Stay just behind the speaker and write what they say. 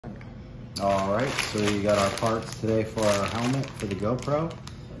All right, so you got our parts today for our helmet for the GoPro.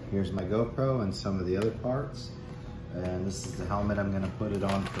 Here's my GoPro and some of the other parts. And this is the helmet I'm gonna put it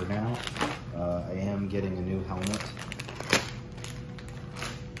on for now. I am getting a new helmet.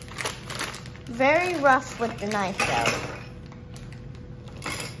 Very rough with the knife though.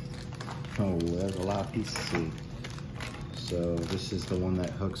 Oh, there's a lot of pieces too. So this is the one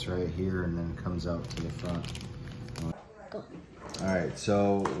that hooks right here and then comes out to the front. Go. All right,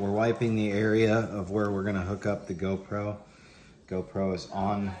 so we're wiping the area of where we're gonna hook up the GoPro. GoPro is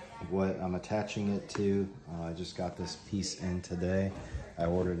on what I'm attaching it to. I just got this piece in today. I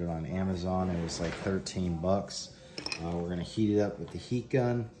ordered it on Amazon. It was like 13 bucks. We're gonna heat it up with the heat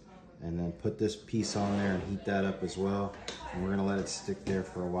gun and then put this piece on there and heat that up as well. And we're gonna let it stick there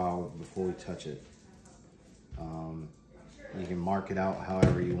for a while before we touch it. You can mark it out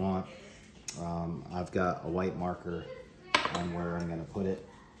however you want. I've got a white marker on where I'm gonna put it,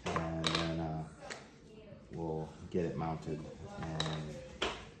 and then we'll get it mounted and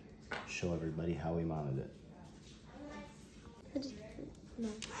show everybody how we mounted it. No.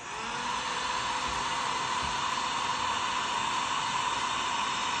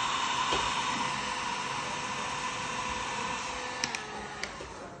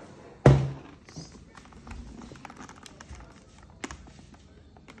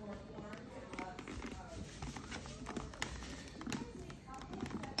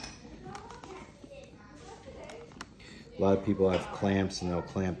 A lot of people have clamps and they'll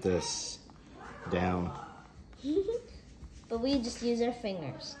clamp this down. But we just use our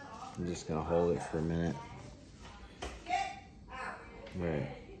fingers. I'm just gonna hold it for a minute. Right.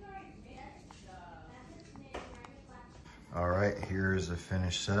 All right, here's the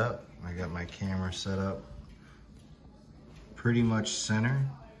finished setup. I got my camera set up pretty much center.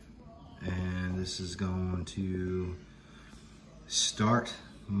 And this is going to start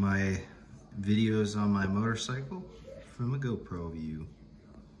my videos on my motorcycle from a GoPro view.